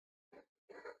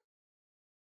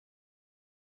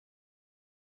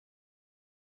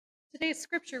Today's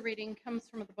scripture reading comes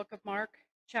from the book of Mark,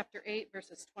 chapter 8,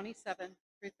 verses 27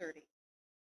 through 30.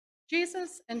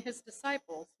 Jesus and his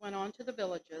disciples went on to the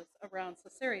villages around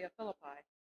Caesarea Philippi.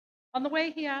 On the way,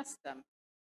 he asked them,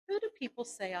 "Who do people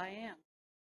say I am?"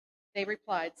 They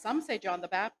replied, "Some say John the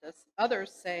Baptist,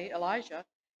 others say Elijah,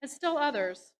 and still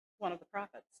others, one of the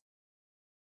prophets."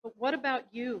 "But what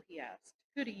about you?" he asked.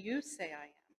 "Who do you say I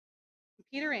am?" And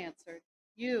Peter answered,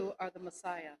 "You are the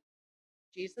Messiah."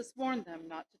 Jesus warned them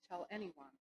not to tell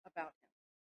anyone about him.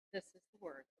 This is the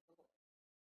word of the Lord.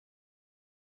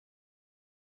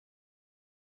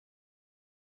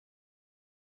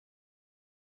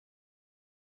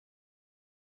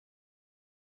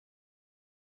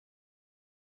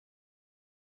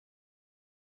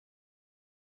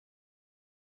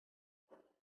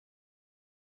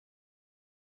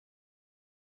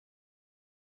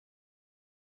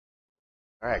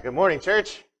 All right, good morning,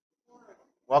 church.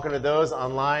 Welcome to those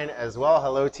online as well.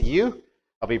 Hello to you.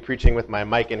 I'll be preaching with my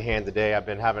mic in hand today. I've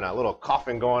been having a little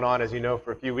coughing going on, as you know,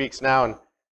 for a few weeks now. And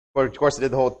of course, I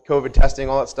did the whole COVID testing,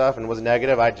 all that stuff, and was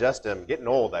negative. I just am getting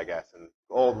old, I guess. And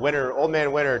old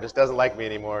man winter just doesn't like me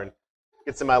anymore and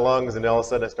gets in my lungs, and all of a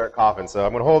sudden I start coughing. So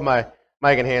I'm going to hold my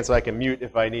mic in hand so I can mute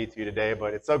if I need to today.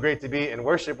 But it's so great to be in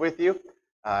worship with you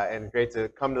and great to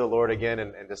come to the Lord again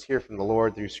and just hear from the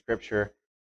Lord through Scripture.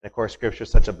 And of course, Scripture is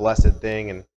such a blessed thing,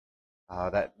 and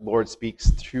that Lord speaks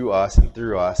through us and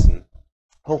through us. And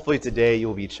hopefully today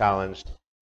you'll be challenged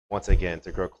once again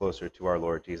to grow closer to our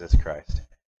Lord Jesus Christ.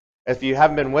 If you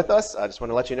haven't been with us, I just want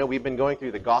to let you know we've been going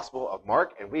through the Gospel of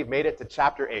Mark, and we've made it to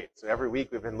chapter 8. So every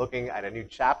week we've been looking at a new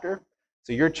chapter.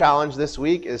 So your challenge this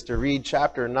week is to read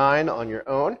chapter 9 on your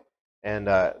own. And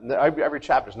every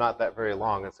chapter is not that very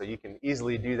long, and so you can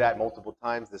easily do that multiple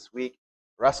times this week.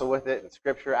 Wrestle with it in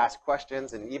Scripture, ask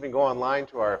questions, and even go online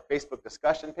to our Facebook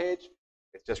discussion page.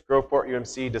 It's just Groveport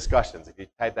UMC Discussions. If you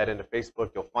type that into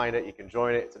Facebook, you'll find it. You can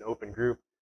join it. It's an open group,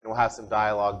 and we'll have some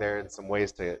dialogue there and some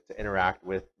ways to interact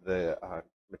with the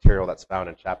material that's found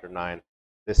in chapter 9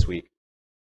 this week.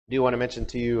 I do want to mention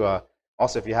to you,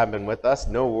 also, if you haven't been with us,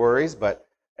 no worries, but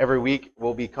every week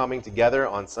we'll be coming together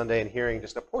on Sunday and hearing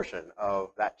just a portion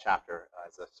of that chapter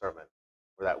as a sermon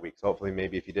for that week. So hopefully,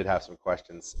 maybe if you did have some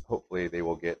questions, hopefully they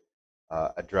will get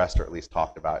addressed or at least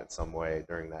talked about in some way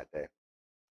during that day.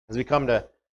 As we come to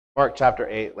Mark chapter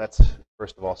 8, let's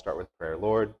first of all start with prayer.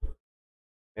 Lord,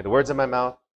 may the words of my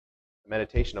mouth, the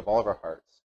meditation of all of our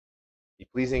hearts be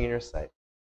pleasing in your sight.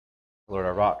 Lord,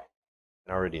 our rock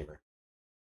and our Redeemer.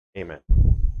 Amen.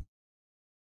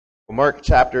 Well, Mark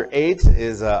chapter 8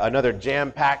 is another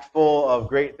jam-packed full of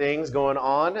great things going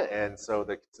on, and so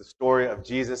the story of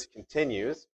Jesus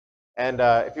continues. And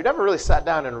if you've never really sat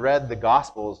down and read the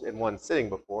Gospels in one sitting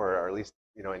before, or at least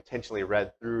intentionally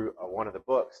read through one of the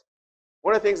books,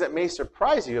 one of the things that may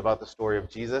surprise you about the story of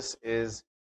Jesus is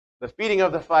the feeding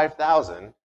of the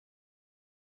 5,000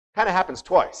 kind of happens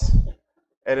twice.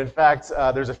 And in fact,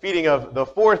 there's a feeding of the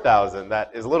 4,000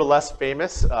 that is a little less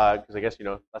famous, because I guess,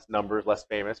 less numbers, less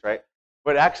famous, right?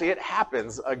 But actually it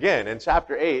happens again in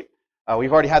chapter 8.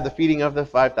 We've already had the feeding of the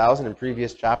 5,000 in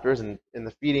previous chapters, and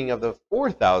the feeding of the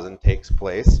 4,000 takes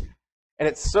place. And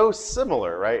it's so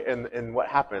similar, right? And what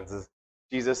happens is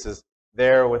Jesus is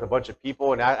there with a bunch of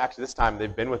people, and actually this time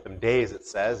they've been with him days, it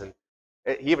says. And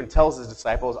he even tells his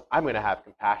disciples, I'm going to have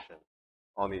compassion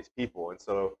on these people. And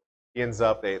so he ends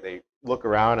up, they look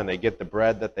around and they get the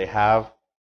bread that they have.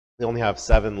 They only have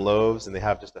 7 loaves, and they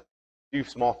have just a few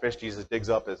small fish Jesus digs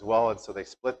up as well. And so they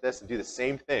split this and do the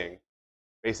same thing,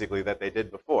 basically, that they did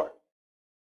before.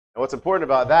 And what's important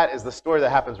about that is the story that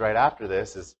happens right after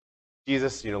this is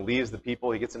Jesus, leaves the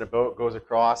people. He gets in a boat, goes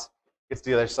across, gets to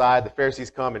the other side. The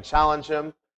Pharisees come and challenge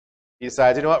him. He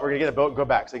decides, you know what, we're going to get in a boat and go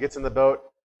back. So he gets in the boat,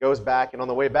 goes back, and on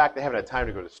the way back, they haven't had time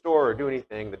to go to the store or do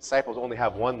anything. The disciples only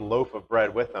have 1 loaf of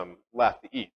bread with them left to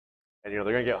eat. And, they're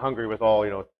going to get hungry with all,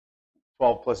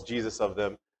 12 plus Jesus of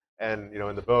them and,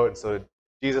 in the boat. And so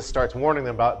Jesus starts warning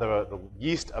them about the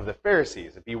yeast of the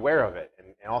Pharisees, and beware of it,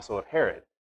 and also of Herod.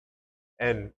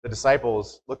 And the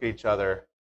disciples look at each other,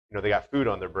 they got food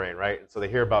on their brain, right? And so they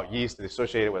hear about yeast and they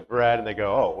associate it with bread, and they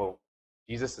go, oh, well,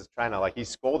 Jesus is trying to, he's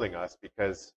scolding us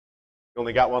because we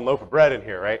only got 1 loaf of bread in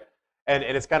here, right? And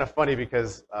it's kind of funny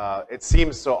because it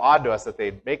seems so odd to us that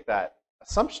they make that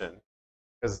assumption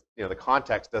because, the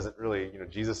context doesn't really,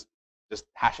 Jesus just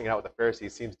hashing it out with the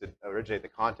Pharisees seems to originate the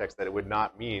context that it would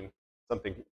not mean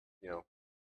something,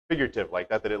 figurative like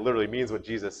that, that it literally means what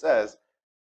Jesus says.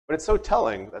 But it's so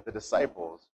telling that the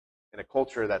disciples, in a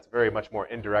culture that's very much more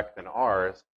indirect than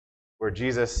ours, where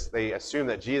they assume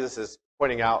that Jesus is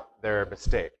pointing out their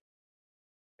mistake.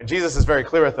 And Jesus is very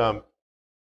clear with them,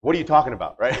 what are you talking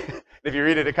about, right? If you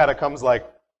read it, it kind of comes like,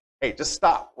 hey, just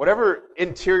stop. Whatever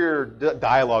interior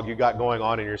dialogue you got going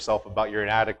on in yourself about your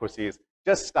inadequacies,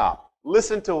 just stop.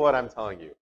 Listen to what I'm telling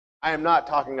you. I am not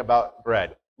talking about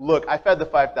bread. Look, I fed the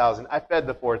 5,000. I fed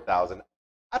the 4,000.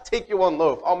 I'll take you one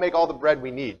loaf. I'll make all the bread we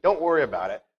need. Don't worry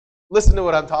about it. Listen to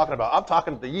what I'm talking about. I'm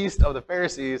talking the yeast of the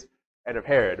Pharisees and of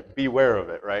Herod. Beware of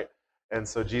it, right? And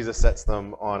so Jesus sets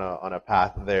them on a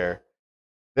path there.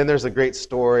 Then there's a great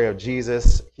story of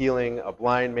Jesus healing a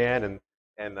blind man,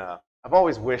 and I've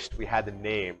always wished we had the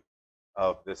name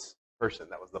of this person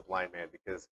that was the blind man,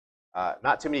 because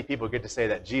not too many people get to say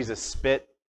that Jesus spit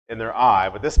in their eye,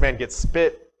 but this man gets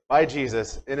spit by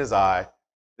Jesus in his eye,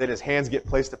 then his hands get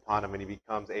placed upon him, and he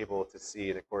becomes able to see,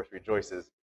 and of course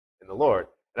rejoices in the Lord.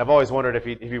 And I've always wondered if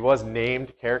he was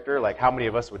named character, like how many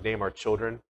of us would name our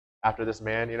children after this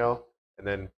man, you know? And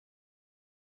then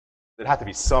there'd have to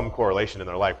be some correlation in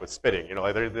their life with spitting, you know,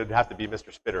 like there'd have to be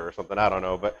Mr. Spitter or something, I don't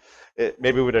know, but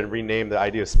maybe we would rename the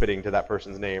idea of spitting to that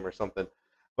person's name or something.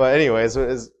 But anyways,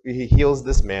 as he heals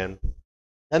this man,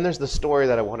 then there's the story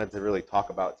that I wanted to really talk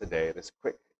about today, this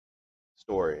quick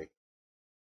story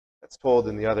that's told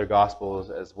in the other Gospels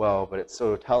as well, but it's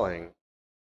so telling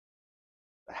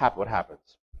what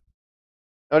happens.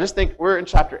 Now just think, we're in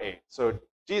chapter 8, so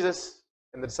Jesus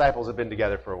and the disciples have been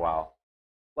together for a while.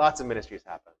 Lots of ministries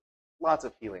happen. Lots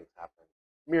of healings happen.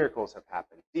 Miracles have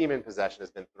happened. Demon possession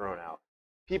has been thrown out.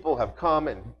 People have come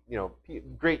and, you know,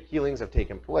 great healings have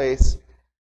taken place.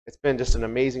 It's been just an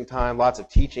amazing time. Lots of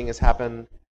teaching has happened.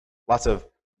 Lots of,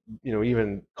 you know,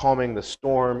 even calming the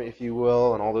storm, if you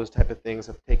will, and all those type of things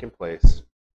have taken place.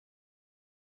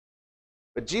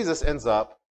 But Jesus ends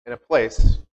up in a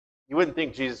place you wouldn't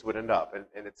think Jesus would end up.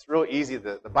 And it's real easy.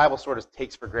 The Bible sort of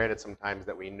takes for granted sometimes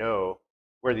that we know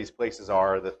where these places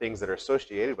are, the things that are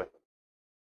associated with them.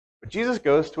 But Jesus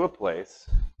goes to a place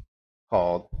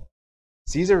called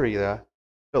Caesarea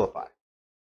Philippi.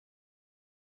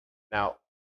 Now,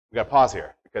 we got to pause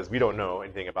here because we don't know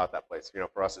anything about that place. You know,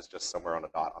 for us, it's just somewhere on a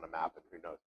dot on a map, and who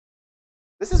knows.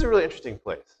 This is a really interesting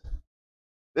place.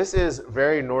 This is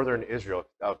very northern Israel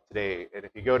of today, and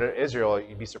if you go to Israel,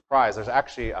 you'd be surprised. There's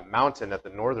actually a mountain at the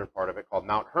northern part of it called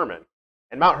Mount Hermon.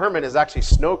 And Mount Hermon is actually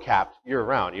snow-capped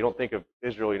year-round. You don't think of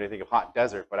Israel, you don't think of hot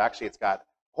desert, but actually it's got a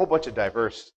whole bunch of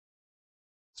diverse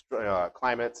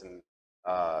climates and,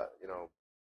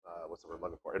 what's the word I'm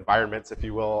looking for? Environments, if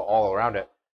you will, all around it.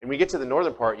 And when you get to the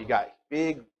northern part, you got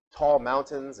big, tall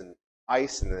mountains and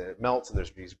ice, and it melts, and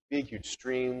there's these big, huge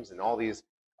streams and all these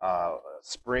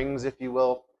springs, if you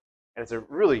will. And it's a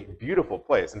really beautiful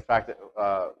place. In fact,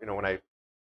 when I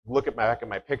look back at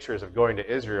my pictures of going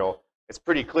to Israel, it's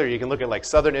pretty clear. You can look at like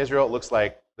southern Israel, it looks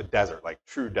like the desert, like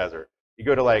true desert. You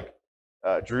go to like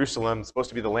Jerusalem, supposed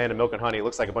to be the land of milk and honey, it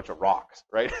looks like a bunch of rocks,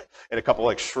 right? And a couple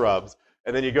like shrubs.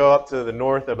 And then you go up to the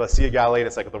north of Sea of Galilee, and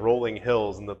it's like the rolling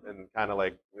hills and kind of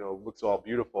like, you know, looks all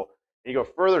beautiful. And you go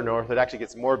further north, it actually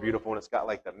gets more beautiful, and it's got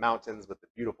like the mountains with the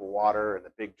beautiful water and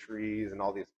the big trees and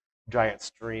all these giant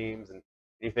streams. And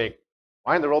you think,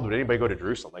 why in the world would anybody go to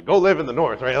Jerusalem? Like, go live in the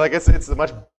north, right? Like, it's a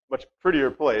much prettier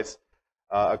place.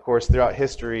 Of course, throughout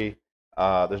history,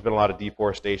 there's been a lot of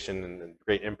deforestation and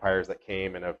great empires that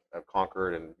came and have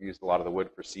conquered and used a lot of the wood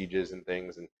for sieges and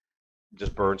things, and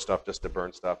just burn stuff just to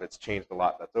burn stuff. It's changed a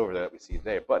lot that's over there that we see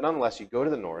today. But nonetheless, you go to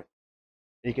the north,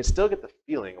 and you can still get the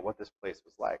feeling of what this place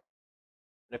was like.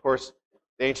 And of course,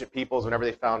 the ancient peoples, whenever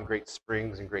they found great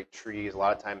springs and great trees, a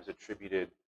lot of times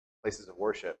attributed places of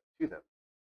worship to them.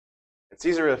 And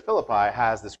Caesarea Philippi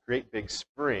has this great big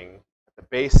spring at the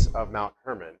base of Mount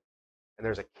Hermon, and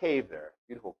there's a cave there,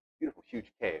 beautiful, beautiful,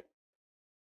 huge cave.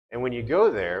 And when you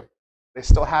go there, they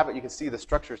still have it. You can see the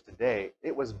structures today.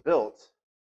 It was built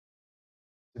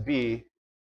to be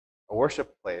a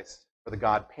worship place for the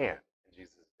god Pan in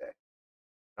Jesus' day.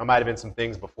 There might have been some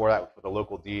things before that for the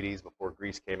local deities, before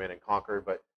Greece came in and conquered,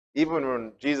 but even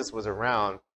when Jesus was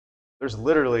around, there's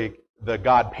literally the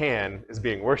god Pan is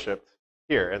being worshipped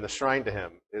here, and the shrine to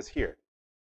him is here.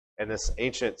 And this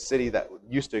ancient city that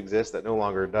used to exist that no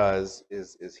longer does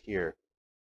is here.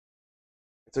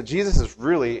 And so Jesus is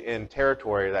really in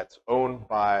territory that's owned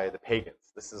by the pagans.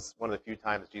 This is one of the few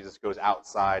times Jesus goes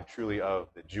outside truly of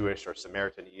the Jewish or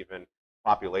Samaritan even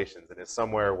populations, and is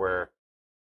somewhere where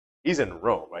he's in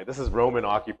Rome, right? This is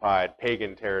Roman-occupied,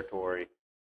 pagan territory,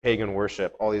 pagan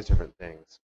worship, all these different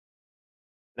things.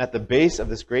 And at the base of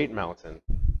this great mountain,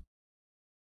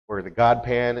 where the god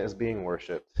Pan is being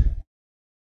worshipped,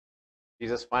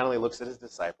 Jesus finally looks at his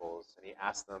disciples and he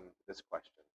asks them this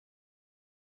question: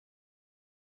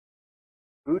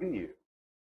 who do you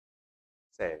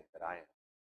say that I am?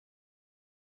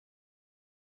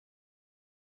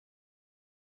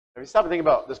 If you stop and think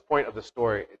about this point of the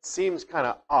story, it seems kind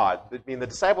of odd. I mean, the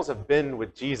disciples have been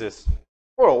with Jesus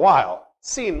for a while,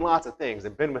 seen lots of things,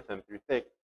 and been with him through thick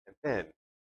and thin.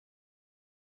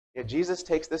 Yet Jesus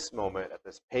takes this moment at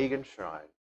this pagan shrine,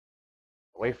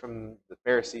 away from the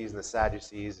Pharisees and the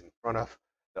Sadducees, in front of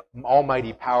the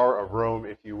almighty power of Rome,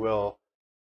 if you will,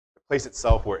 the place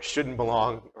itself where it shouldn't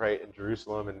belong, right, in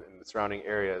Jerusalem and the surrounding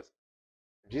areas.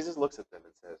 And Jesus looks at them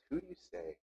and says, "Who do you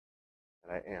say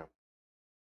that I am?"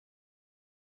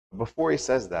 But before he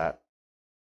says that,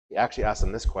 he actually asks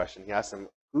them this question. He asks them,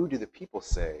 "Who do the people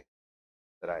say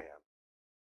that I am?"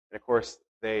 And of course,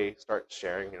 they start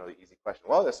sharing, the easy question.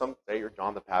 Well, there's some say you're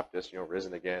John the Baptist,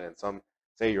 risen again, and some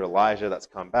say you're Elijah that's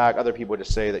come back. Other people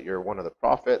just say that you're one of the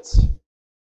prophets.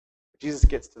 But Jesus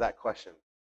gets to that question.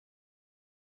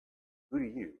 Who do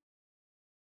you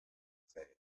say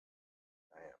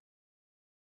I am?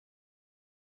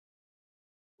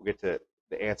 We'll get to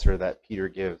the answer that Peter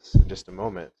gives in just a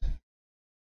moment.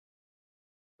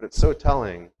 But it's so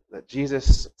telling that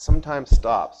Jesus sometimes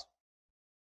stops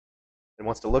and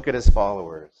wants to look at his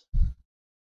followers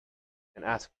and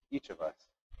ask each of us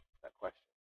that question.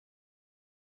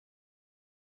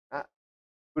 Not,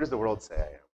 who does the world say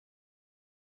I am?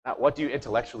 Not, what do you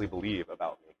intellectually believe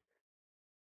about me?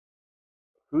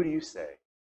 Who do you say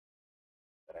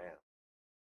that I am?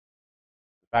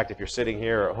 In fact, if you're sitting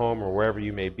here at home or wherever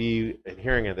you may be and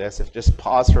hearing of this, if just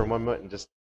pause for a moment and just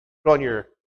put on your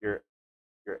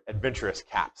adventurous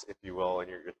caps, if you will, and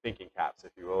your thinking caps,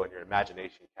 if you will, and your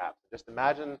imagination caps. Just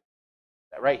imagine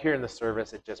that right here in the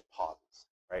service, it just pauses,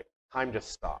 right? Time just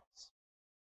stops.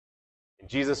 And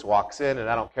Jesus walks in, and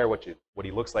I don't care what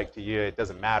he looks like to you. It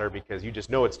doesn't matter because you just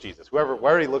know it's Jesus.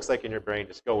 Wherever he looks like in your brain,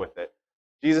 just go with it.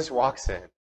 Jesus walks in,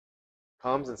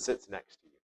 comes and sits next to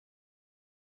you,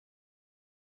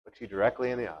 looks you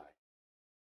directly in the eye,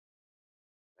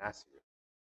 and asks you,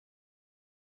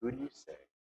 "Who do you say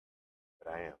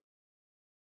that I am?"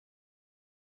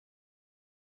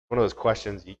 One of those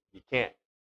questions you can't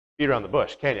beat around the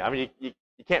bush, can you? I mean, you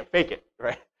can't fake it,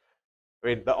 right? I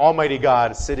mean, the Almighty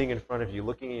God is sitting in front of you,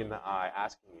 looking you in the eye,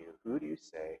 asking you, "Who do you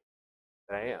say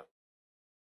that I am?"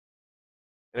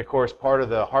 And of course, part of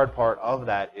the hard part of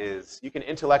that is you can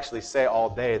intellectually say all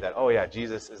day that, oh yeah,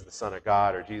 Jesus is the Son of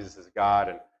God, or Jesus is God,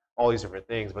 and all these different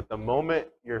things. But the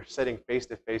moment you're sitting face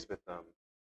to face with them,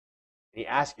 and he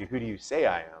asks you, "Who do you say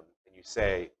I am?" and you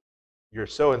say, "You're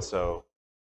so-and-so,"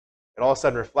 it all of a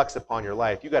sudden reflects upon your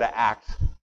life. You got to act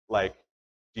like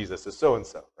Jesus is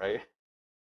so-and-so, right?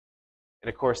 And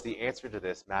of course, the answer to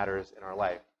this matters in our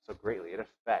life so greatly. It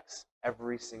affects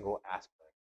every single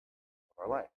aspect of our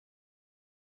life.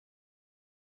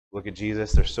 Look at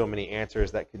Jesus. There's so many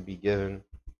answers that could be given.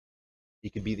 He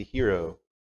could be the hero.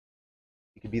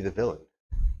 He could be the villain.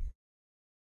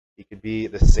 He could be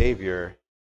the savior.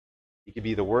 He could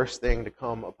be the worst thing to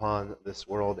come upon this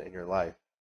world in your life.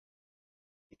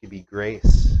 He could be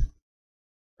grace,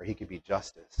 or he could be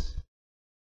justice.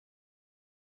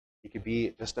 He could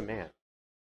be just a man,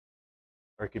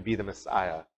 or he could be the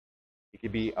Messiah. He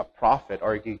could be a prophet,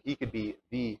 or he could be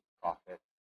the prophet.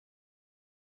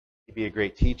 He could be a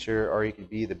great teacher, or he could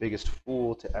be the biggest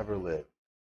fool to ever live.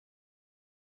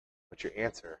 But your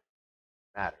answer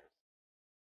matters.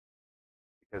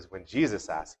 Because when Jesus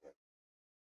asks it,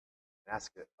 and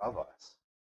asks it of us,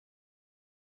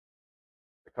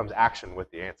 there comes action with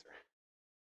the answer.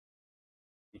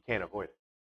 You can't avoid it.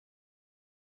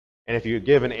 And if you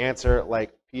give an answer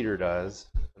like Peter does,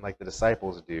 and like the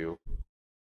disciples do,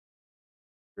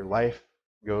 your life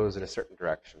goes in a certain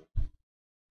direction.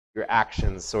 Your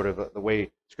actions, sort of the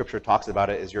way Scripture talks about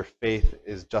it, is your faith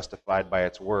is justified by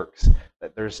its works.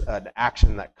 That there's an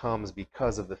action that comes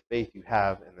because of the faith you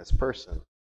have in this person.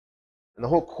 And the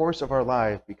whole course of our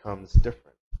life becomes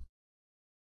different.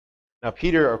 Now,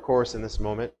 Peter, of course, in this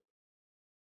moment,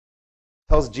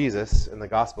 tells Jesus in the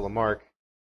Gospel of Mark,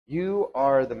 "You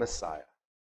are the Messiah."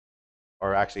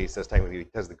 Or actually, he says technically, he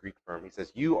says the Greek form. He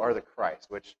says, "You are the Christ,"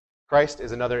 which Christ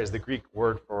is the Greek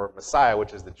word for Messiah,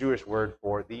 which is the Jewish word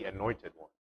for the anointed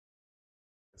one.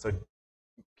 And so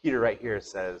Peter right here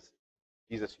says,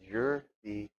 Jesus, you're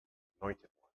the anointed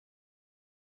one.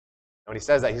 And when he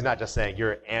says that, he's not just saying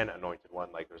you're an anointed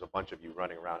one, like there's a bunch of you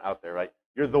running around out there, right?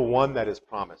 You're the one that is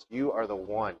promised. You are the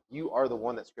one. You are the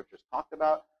one that Scripture's talked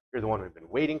about. You're the one we've been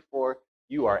waiting for.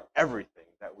 You are everything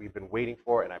that we've been waiting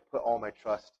for, and I put all my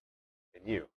trust in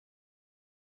you.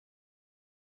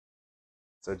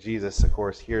 So Jesus, of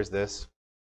course, hears this.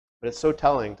 But it's so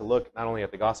telling to look not only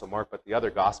at the Gospel of Mark, but the other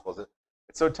Gospels.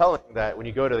 It's so telling that when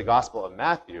you go to the Gospel of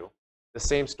Matthew, the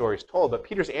same story is told, but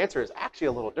Peter's answer is actually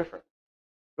a little different.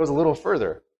 It goes a little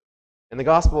further. In the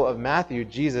Gospel of Matthew,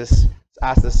 Jesus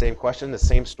asks the same question, the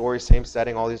same story, same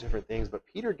setting, all these different things. But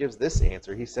Peter gives this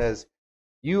answer. He says,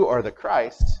 "You are the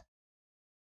Christ,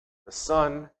 the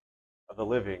Son of the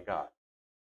living God."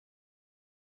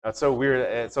 That's so weird.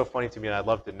 It's so funny to me, and I'd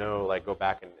love to know, like, go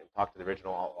back and talk to the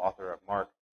original author of Mark,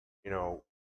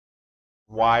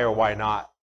 why or why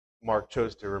not Mark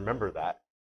chose to remember that.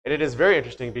 And it is very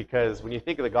interesting because when you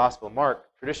think of the Gospel of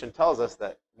Mark, tradition tells us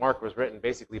that Mark was written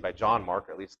basically by John Mark,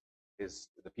 or at least is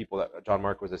the people that John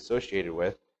Mark was associated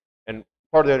with. And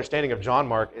part of the understanding of John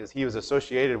Mark is he was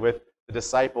associated with the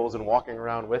disciples and walking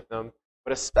around with them,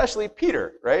 but especially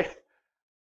Peter, right?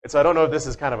 And so I don't know if this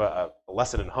is kind of a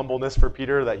lesson in humbleness for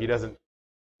Peter, that he doesn't,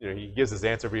 he gives his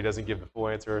answer, but he doesn't give the full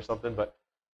answer or something. But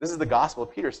this is the Gospel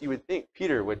of Peter, so you would think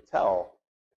Peter would tell,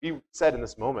 if he said in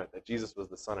this moment that Jesus was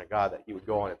the Son of God, that he would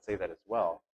go on and say that as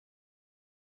well.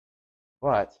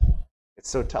 But it's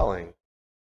so telling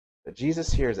that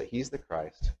Jesus hears that he's the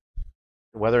Christ.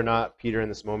 And whether or not Peter in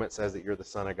this moment says that you're the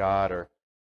Son of God, or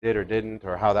did or didn't,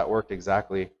 or how that worked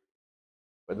exactly,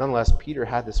 but nonetheless, Peter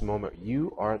had this moment.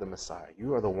 You are the Messiah.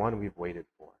 You are the one we've waited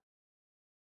for.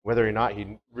 Whether or not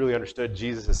he really understood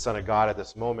Jesus as Son of God at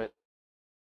this moment,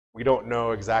 we don't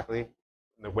know exactly.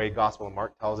 In the way Gospel of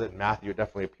Mark tells it, in Matthew it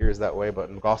definitely appears that way, but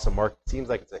in the Gospel of Mark it seems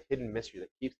like it's a hidden mystery that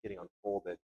keeps getting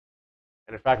unfolded.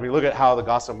 And in fact, when we look at how the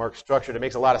Gospel of Mark is structured, it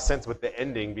makes a lot of sense with the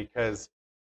ending, because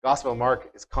Gospel of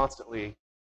Mark is constantly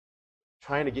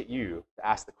trying to get you to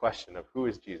ask the question of who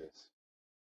is Jesus?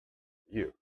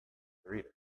 You, the reader.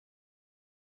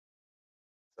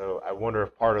 So I wonder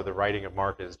if part of the writing of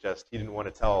Mark is just he didn't want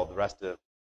to tell the rest of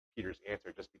Peter's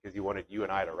answer just because he wanted you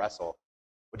and I to wrestle.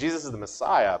 Well, Jesus is the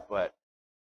Messiah, but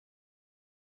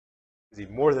is he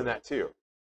more than that too?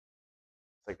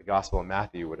 It's like the Gospel of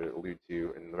Matthew would allude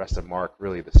to, and the rest of Mark,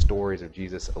 really the stories of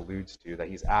Jesus alludes to, that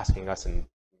he's asking us, and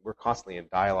we're constantly in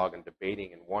dialogue and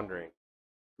debating and wondering,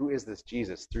 who is this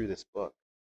Jesus through this book?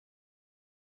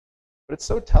 But it's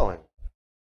so telling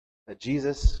that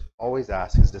Jesus always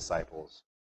asks his disciples,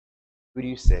 who do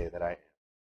you say that I am?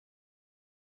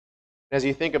 As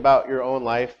you think about your own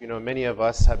life, many of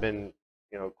us have been,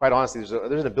 quite honestly, there's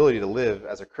an ability to live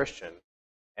as a Christian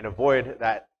and avoid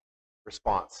that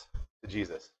response to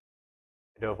Jesus,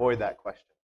 and to avoid that question.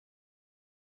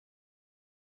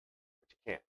 But you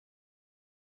can't.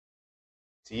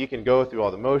 So you can go through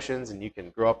all the motions, and you can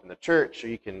grow up in the church, or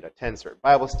you can attend certain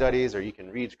Bible studies, or you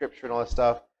can read Scripture and all this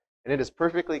stuff, and it is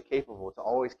perfectly capable to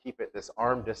always keep it this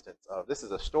arm distance of, this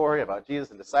is a story about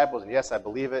Jesus and disciples, and yes, I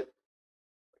believe it,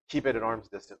 but keep it at arm's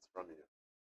distance from you.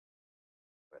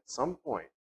 But at some point,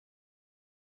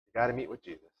 you got to meet with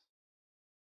Jesus.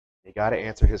 You got to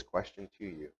answer his question to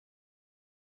you.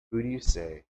 Who do you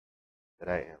say that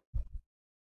I am?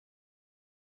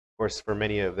 Of course, for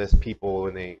many of this people,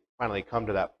 when they finally come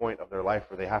to that point of their life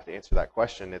where they have to answer that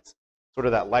question, it's sort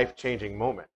of that life-changing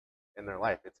moment in their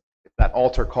life. It's that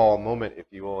altar call moment, if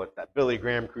you will. It's that Billy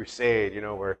Graham crusade,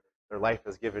 where their life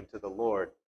is given to the Lord.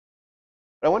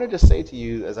 But I wanted to say to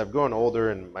you, as I've grown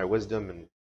older in my wisdom and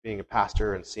being a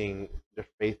pastor and seeing the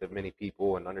faith of many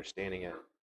people and understanding it,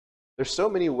 there's so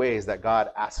many ways that God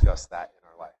asks us that in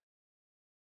our life.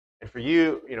 And for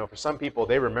you, for some people,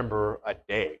 they remember a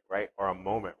day, right, or a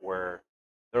moment where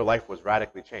their life was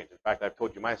radically changed. In fact, I've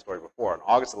told you my story before. On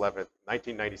August 11th,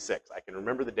 1996, I can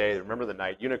remember the day, remember the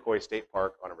night, Unicoi State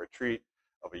Park, on a retreat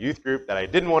of a youth group that I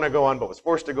didn't want to go on but was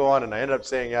forced to go on, and I ended up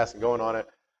saying yes and going on it,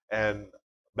 and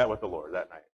met with the Lord that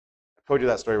night. I've told you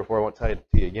that story before. I won't tell it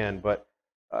to you again, but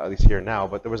at least here now.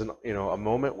 But there was a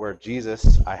moment where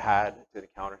Jesus, I had to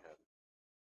encounter him.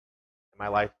 And my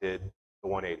life did the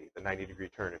 180, the 90-degree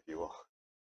turn, if you will.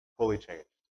 Fully changed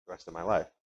the rest of my life.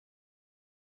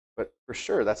 But for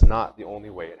sure, that's not the only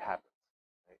way it happens.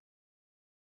 Right?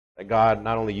 That God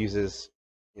not only uses,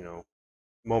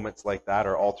 moments like that,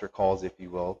 or altar calls, if you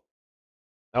will,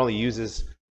 not only uses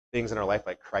things in our life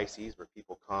like crises where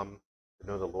people come to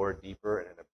know the Lord deeper and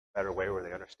in a better way, where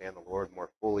they understand the Lord more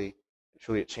fully, and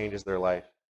truly it changes their life.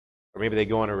 Or maybe they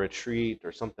go on a retreat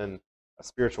or something, a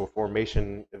spiritual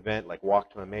formation event like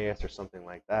Walk to Emmaus or something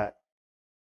like that.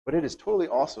 But it is totally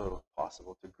also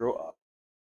possible to grow up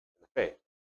in the faith.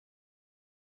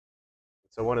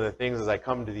 So one of the things as I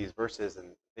come to these verses and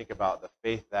think about the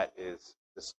faith that is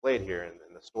displayed here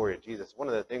in the story of Jesus, one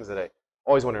of the things that I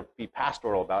always want to be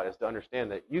pastoral about is to understand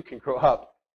that you can grow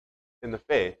up in the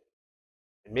faith,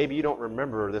 and maybe you don't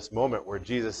remember this moment where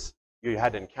Jesus, you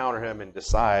had to encounter him and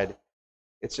decide.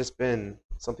 It's just been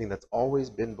something that's always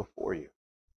been before you.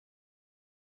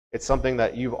 It's something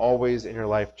that you've always in your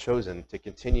life chosen to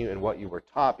continue in what you were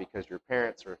taught, because your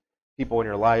parents or people in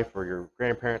your life or your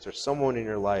grandparents or someone in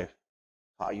your life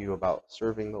taught you about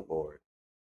serving the Lord.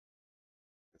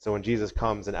 So when Jesus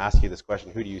comes and asks you this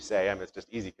question, who do you say I am? It's just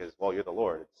easy because, well, you're the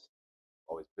Lord. It's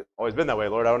always been that way,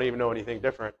 Lord. I don't even know anything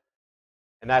different.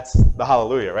 And that's the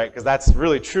hallelujah, right? Because that's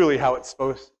really, truly how it's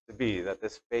supposed to be, that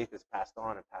this faith is passed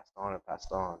on and passed on and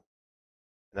passed on.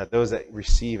 And that those that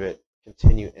receive it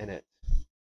continue in it.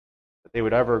 That they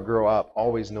would ever grow up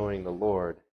always knowing the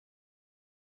Lord.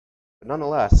 But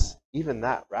nonetheless, even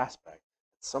that aspect,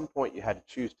 at some point you had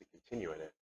to choose to continue in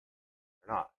it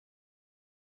or not.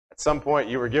 At some point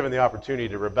you were given the opportunity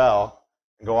to rebel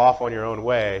and go off on your own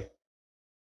way,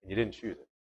 and you didn't choose it.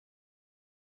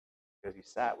 Because you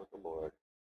sat with the Lord,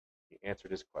 you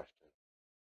answered his question.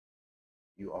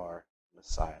 You are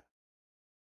Messiah.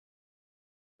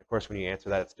 Of course, when you answer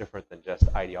that, it's different than just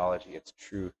ideology. It's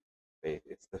true faith.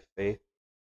 It's the faith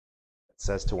that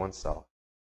says to oneself,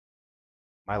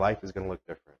 my life is going to look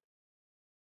different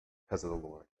because of the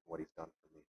Lord and what he's done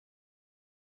for me.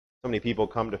 So many people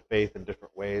come to faith in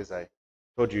different ways. I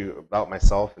told you about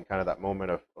myself and kind of that moment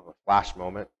of a flash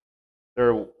moment.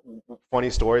 There are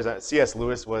funny stories. C.S.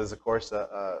 Lewis was, of course,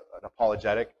 an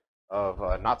apologetic of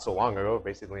not so long ago,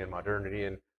 basically in modernity.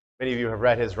 And many of you have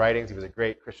read his writings. He was a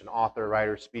great Christian author,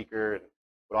 writer, speaker, and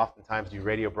would oftentimes do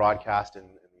radio broadcast in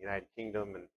the United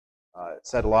Kingdom, and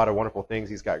said a lot of wonderful things.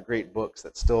 He's got great books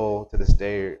that still, to this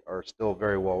day, are still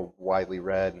very well widely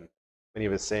read, and many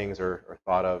of his sayings are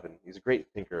thought of, and he's a great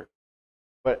thinker.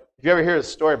 But if you ever hear his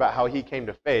story about how he came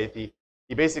to faith, he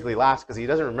basically laughs because he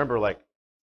doesn't remember like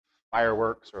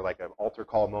fireworks or like an altar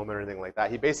call moment or anything like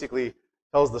that. He basically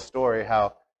tells the story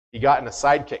how he got in a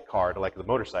sidekick car to like the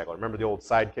motorcycle. Remember the old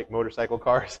sidekick motorcycle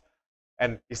cars?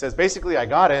 And he says, basically, I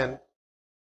got in,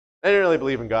 I didn't really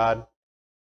believe in God,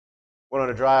 went on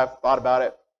a drive, thought about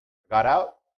it, got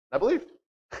out, and I believed.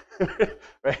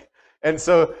 Right? And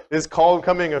so this calm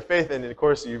coming of faith, and of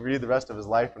course you read the rest of his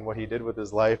life and what he did with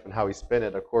his life and how he spent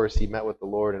it. Of course, he met with the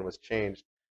Lord and was changed.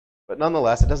 But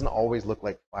nonetheless, it doesn't always look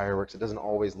like fireworks. It doesn't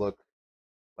always look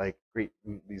like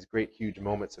these great, huge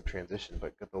moments of transition.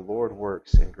 But the Lord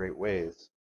works in great ways.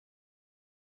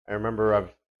 I remember I've,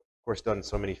 of course, done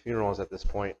so many funerals at this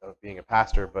point of being a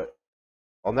pastor, but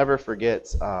I'll never forget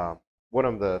one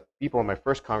of the people in my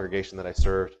first congregation that I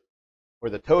served were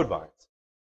the Toadvines.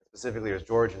 Specifically, it was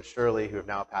George and Shirley, who have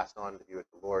now passed on to be with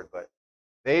the Lord. But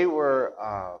they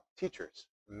were teachers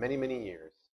for many, many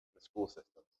years in the school system.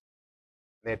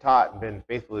 They had taught and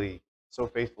been so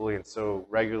faithfully and so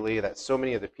regularly that so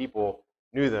many of the people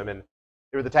knew them. And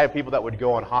they were the type of people that would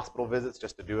go on hospital visits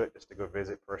just to do it, just to go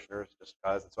visit parishioners, just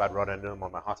because. And so I'd run into them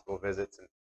on my hospital visits. And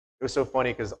it was so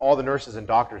funny because all the nurses and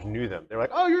doctors knew them. They were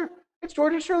like, oh, it's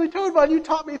George and Shirley Toadvine. You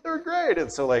taught me third grade.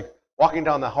 And so like walking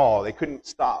down the hall, they couldn't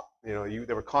stop. They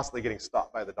were constantly getting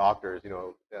stopped by the doctors,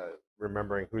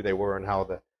 remembering who they were and how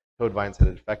the Toadvines had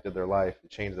affected their life and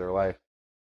changed their life.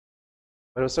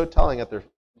 But it was so telling at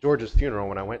George's funeral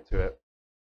when I went to it.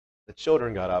 The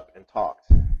children got up and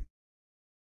talked. And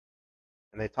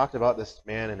they talked about this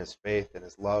man and his faith and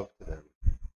his love to them.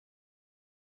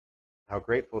 How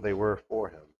grateful they were for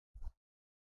him.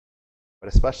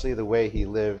 But especially the way he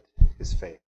lived his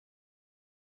faith.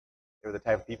 They were the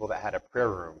type of people that had a prayer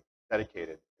room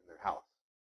dedicated in their house.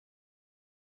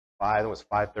 It was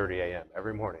 5:30 a.m.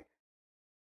 every morning.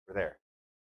 We're there,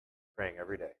 praying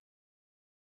every day.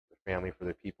 Family, for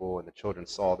their people, and the children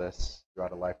saw this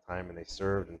throughout a lifetime, and they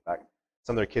served. In fact,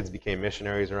 some of their kids became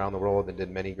missionaries around the world and did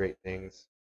many great things.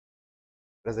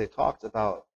 But as they talked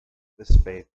about this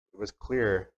faith, it was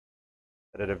clear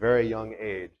that at a very young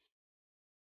age,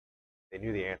 they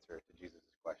knew the answer to Jesus'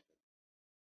 question.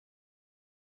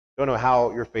 Don't know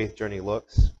how your faith journey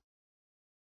looks. It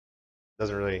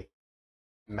doesn't really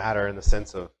matter in the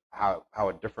sense of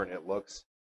how different it looks.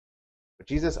 But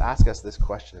Jesus asked us this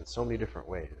question in so many different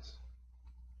ways.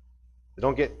 So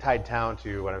don't get tied down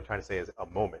to what I'm trying to say is a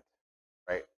moment,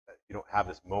 right? That you don't have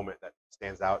this moment that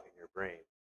stands out in your brain.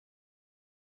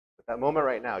 But that moment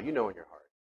right now, you know in your heart.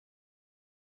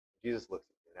 Jesus looks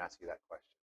at you and asks you that question.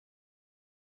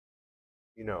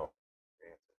 You know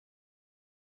your answer.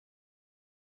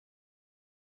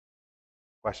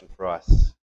 The question for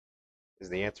us is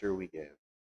the answer we give.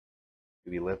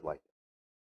 Do we live like it?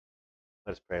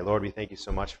 Let us pray. Lord, we thank you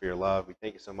so much for your love. We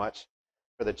thank you so much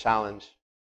for the challenge.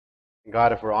 And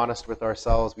God, if we're honest with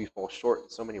ourselves, we fall short in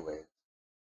so many ways.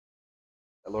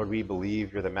 That, Lord, we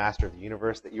believe you're the master of the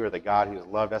universe, that you are the God who has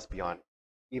loved us beyond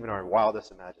even our wildest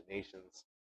imaginations.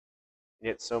 And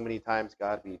yet so many times,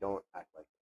 God, we don't act like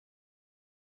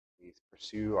it. We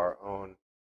pursue our own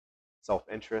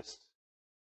self-interest.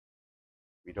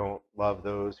 We don't love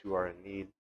those who are in need.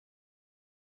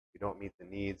 We don't meet the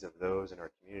needs of those in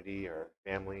our community or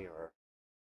family or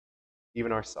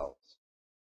even ourselves.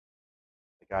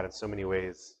 God, in so many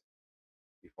ways,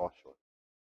 we fall short.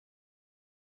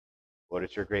 Lord,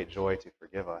 it's your great joy to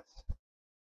forgive us,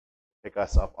 pick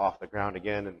us up off the ground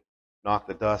again and knock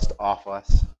the dust off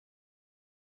us.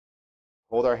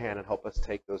 Hold our hand and help us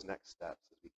take those next steps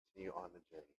as we continue on the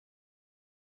journey.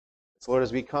 So, Lord,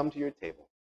 as we come to your table,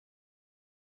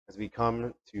 as we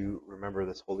come to remember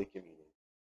this Holy Communion,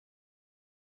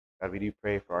 God, we do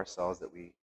pray for ourselves that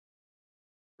we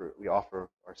offer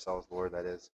ourselves, Lord, that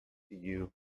is, to you.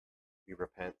 We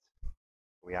repent.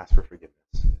 We ask for forgiveness.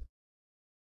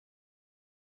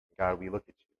 God, we look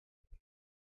at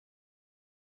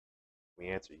you. We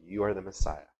answer, you are the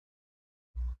Messiah,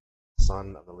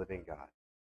 Son of the living God.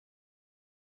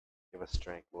 Give us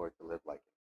strength, Lord, to live like it.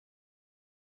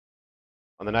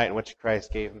 On the night in which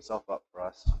Christ gave himself up for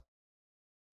us,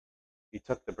 he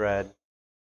took the bread,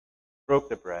 broke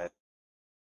the bread,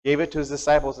 gave it to his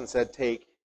disciples and said, take,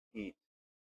 eat.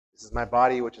 This is my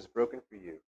body which is broken for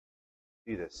you.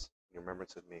 Do this in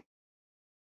remembrance of me.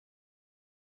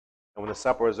 And when the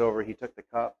supper was over, he took the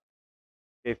cup,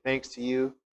 gave thanks to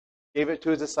you, gave it to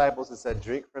his disciples and said,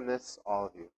 drink from this, all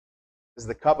of you. This is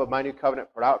the cup of my new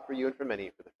covenant poured out for you and for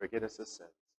many for the forgiveness of sins.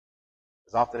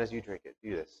 As often as you drink it,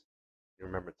 do this in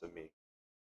remembrance of me.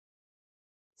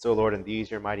 So, Lord, in these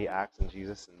your mighty acts in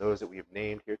Jesus and those that we have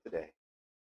named here today,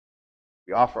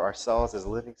 we offer ourselves as a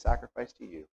living sacrifice to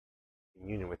you in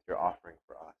union with your offering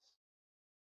for us.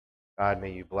 God,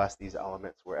 may you bless these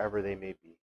elements wherever they may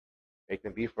be. Make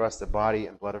them be for us the body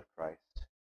and blood of Christ,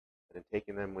 that in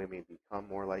taking them we may become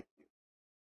more like you,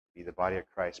 be the body of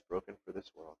Christ broken for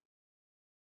this world.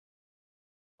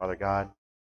 Father God,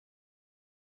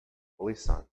 Holy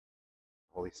Son,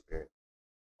 Holy Spirit,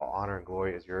 all honor and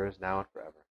glory is yours now and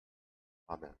forever.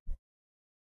 Amen.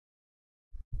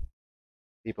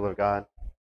 People of God,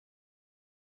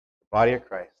 the body of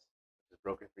Christ is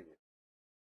broken for you.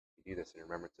 You do this in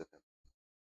remembrance of him.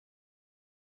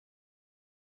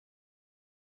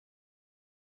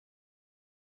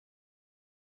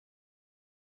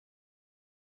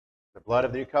 The blood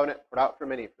of the new covenant poured out for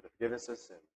many for the forgiveness of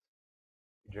sins.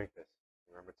 You drink this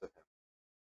in remembrance of him.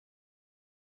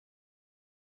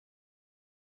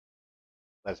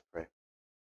 Let us pray.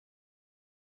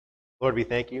 Lord, we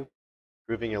thank you for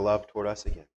proving your love toward us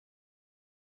again.